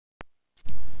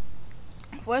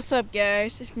What's up,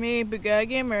 guys? It's me,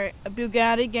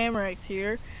 Bugatti Gamer X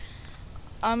here.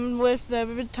 I'm with the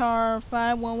vivitar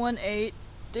 5118.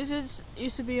 This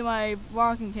used to be my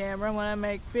vlogging camera when I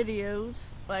make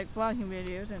videos, like vlogging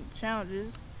videos and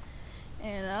challenges.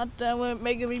 And I thought I would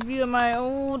make a review of my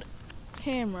old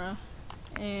camera.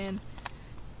 And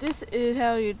this is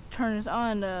how you turn this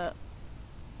on.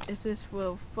 If this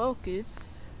will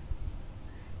focus,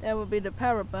 that would be the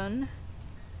power button.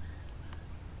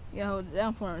 You gotta hold it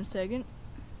down for a second.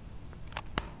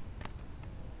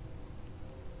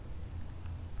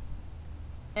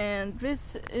 And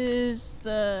this is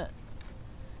how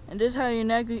you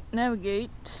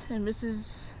navigate. And this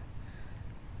is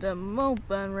the mode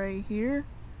button right here.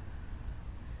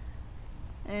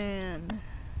 And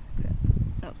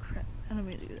oh crap! I don't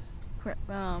mean to do that.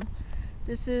 Crap.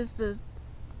 This is the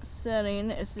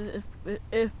setting.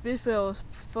 If this will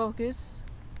focus.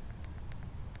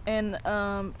 And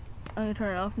I'm gonna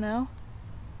turn it off now.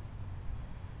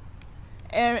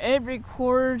 And it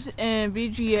records in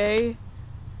VGA. It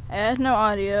has no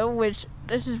audio, which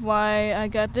this is why I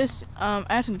got this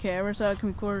action camera, so I can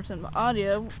record some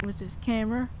audio with this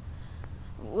camera,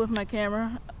 with my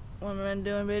camera when I'm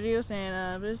doing videos.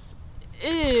 And this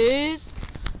is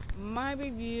my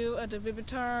review of the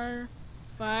vivitar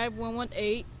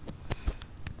 5118.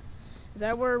 Is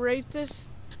that where I rate this?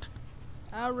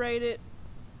 I'll rate it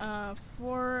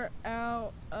 4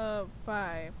 out of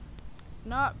 5.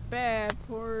 Not bad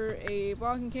for a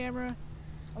vlogging camera.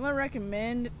 I'm gonna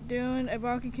recommend doing a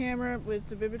vlogging camera with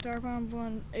the vivitar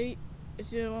 5118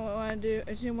 if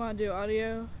you want to do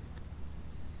audio.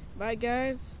 Bye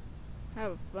guys.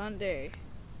 Have a fun day.